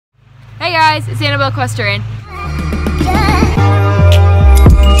Hey guys, it's Annabelle Equestrian.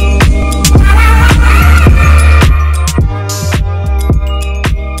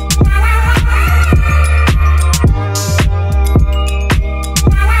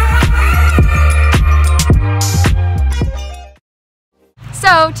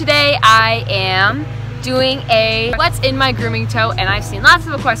 So today I am doing a what's in my grooming tote, and I've seen lots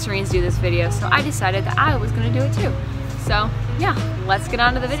of equestrians do this video, so I decided that I was going to do it too. So yeah, let's get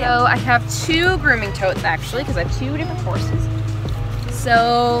on to the video. So I have two grooming totes actually, because I have two different horses.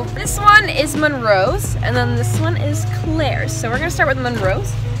 So this one is Monroe's, and then this one is Claire's. So we're going to start with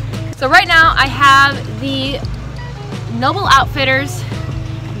Monroe's. So right now I have the Noble Outfitters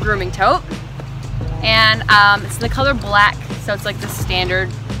grooming tote, and it's the color black, so it's like the standard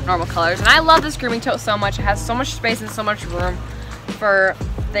normal colors. And I love this grooming tote so much. It has so much space and so much room for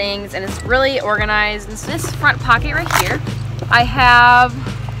things, and it's really organized. And so this front pocket right here, I have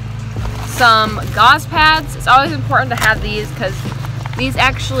some gauze pads. It's always important to have these because these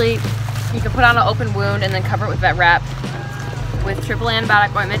actually, you can put on an open wound and then cover it with vet wrap with triple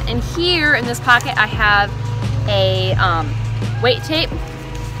antibiotic ointment. And here in this pocket I have a weight tape.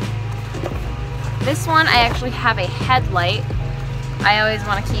 This one I actually have a headlight. I always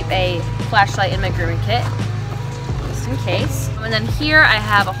want to keep a flashlight in my grooming kit, just in case. And then here I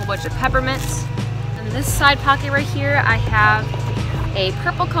have a whole bunch of peppermints. In this side pocket right here I have a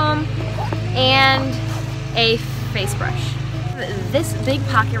purple comb and a face brush. This big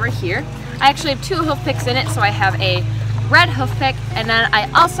pocket right here, I actually have two hoof picks in it, so I have a red hoof pick, and then I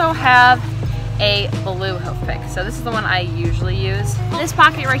also have a blue hoof pick. So this is the one I usually use. This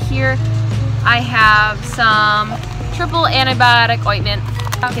pocket right here, I have some triple antibiotic ointment.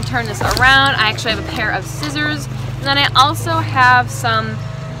 I can turn this around. I actually have a pair of scissors, and then I also have some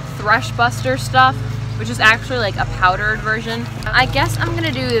Thrush Buster stuff, which is actually like a powdered version. I guess I'm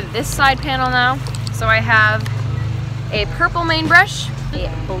gonna do this side panel now. So I have a purple main brush,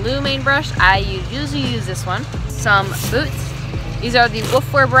 a blue main brush. I usually use this one. Some boots. These are the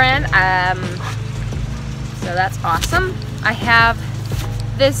Wolfwear brand. So that's awesome. I have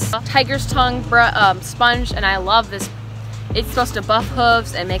this tiger's tongue sponge, and I love this. It's supposed to buff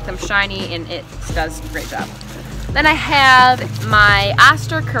hooves and make them shiny, and it does a great job. Then I have my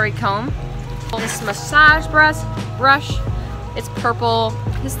Oster curry comb, this massage brush. It's purple.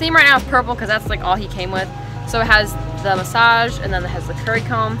 His theme right now is purple because that's like all he came with. So it has the massage, and then it has the curry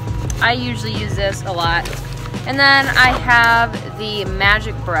comb. I usually use this a lot. And then I have the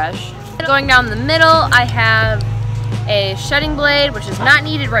magic brush. Going down the middle, I have a shedding blade, which is not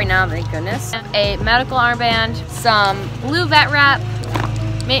needed right now, thank goodness. A medical armband, some blue vet wrap,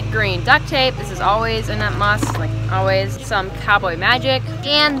 mint green duct tape. This is always a must, like always. Some cowboy magic.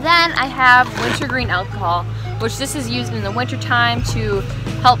 And then I have wintergreen alcohol, which this is used in the winter time to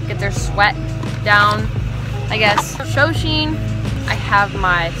help get their sweat down, I guess. Shoshin, I have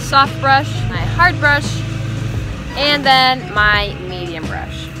my soft brush, my hard brush, and then my medium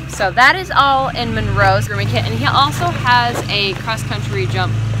brush. So that is all in Monroe's grooming kit, and he also has a cross-country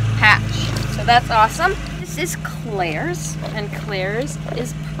jump patch. So that's awesome. This is Claire's, and Claire's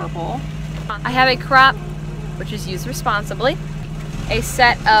is purple. I have a crop, which is used responsibly. A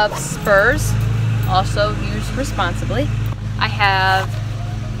set of spurs, also used responsibly. I have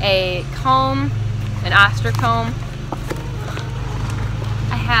a comb, an Oster comb.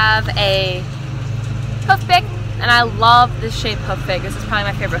 I have a hoof pick, and I love this shape hoof pick. This is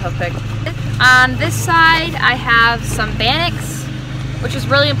probably my favorite hoof pick. On this side, I have some Bannock's, which is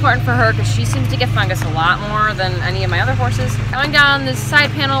really important for her because she seems to get fungus a lot more than any of my other horses. Going down this side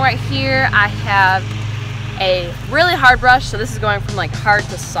panel right here, I have a really hard brush. So this is going from like hard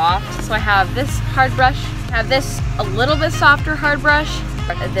to soft. So I have this hard brush. I have this a little bit softer hard brush.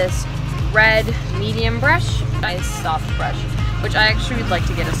 This red medium brush. Nice soft brush, which I actually would like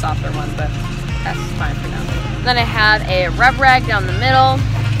to get a softer one, but that's fine for now. Then I have a rub rag down the middle,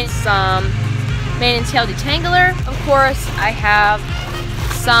 some mane and tail detangler. Of course, I have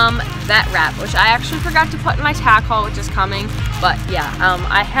some vet wrap, which I actually forgot to put in my tack haul, which is coming. But yeah,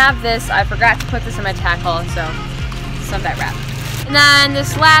 I have this. I forgot to put this in my tack haul, so some vet wrap. And then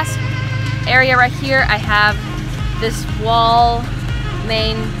this last area right here, I have this wall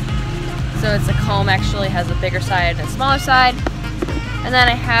mane. So it's a comb, actually has a bigger side and a smaller side. And then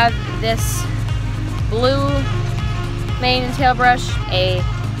I have this blue mane and tail brush, a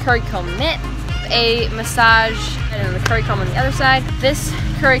curry comb mitt, a massage, and then the curry comb on the other side. This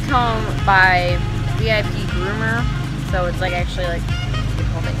curry comb by VIP Groomer, so it's like actually like you can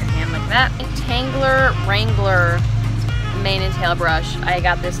hold it in your hand like that. Tangler Wrangler mane and tail brush. I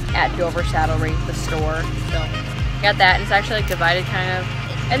got this at Dover Saddlery, the store. So got that, and it's actually like divided kind of.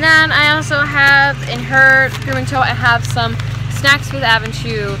 And then I also have, in her grooming tote, I have some Snacks with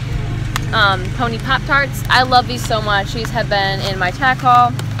Avenchew pony Pop-Tarts. I love these so much. These have been in my tack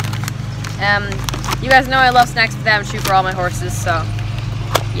haul. You guys know I love Snacks with Avenchew for all my horses, so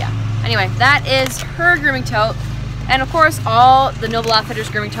yeah. Anyway, that is her grooming tote. And of course, all the Noble Outfitters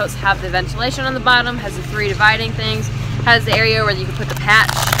grooming totes have the ventilation on the bottom, has the 3 dividing things, has the area where you can put the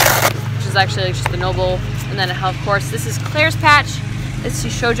patch, which is actually like just the Noble, and then of course this is Claire's patch. It's the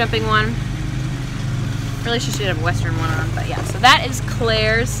show jumping one. Really, she should have a Western one on, but yeah. So that is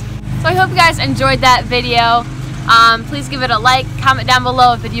Claire's. So I hope you guys enjoyed that video. Please give it a like, comment down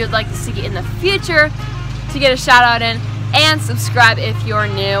below if you would like to see it in the future to get a shout out in, and subscribe if you're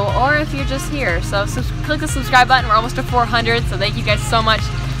new or if you're just here. So click the subscribe button. We're almost to 400, so thank you guys so much,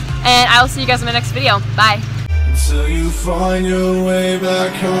 and I will see you guys in my next video. Bye. Until you find your way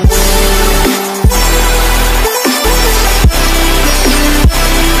back home.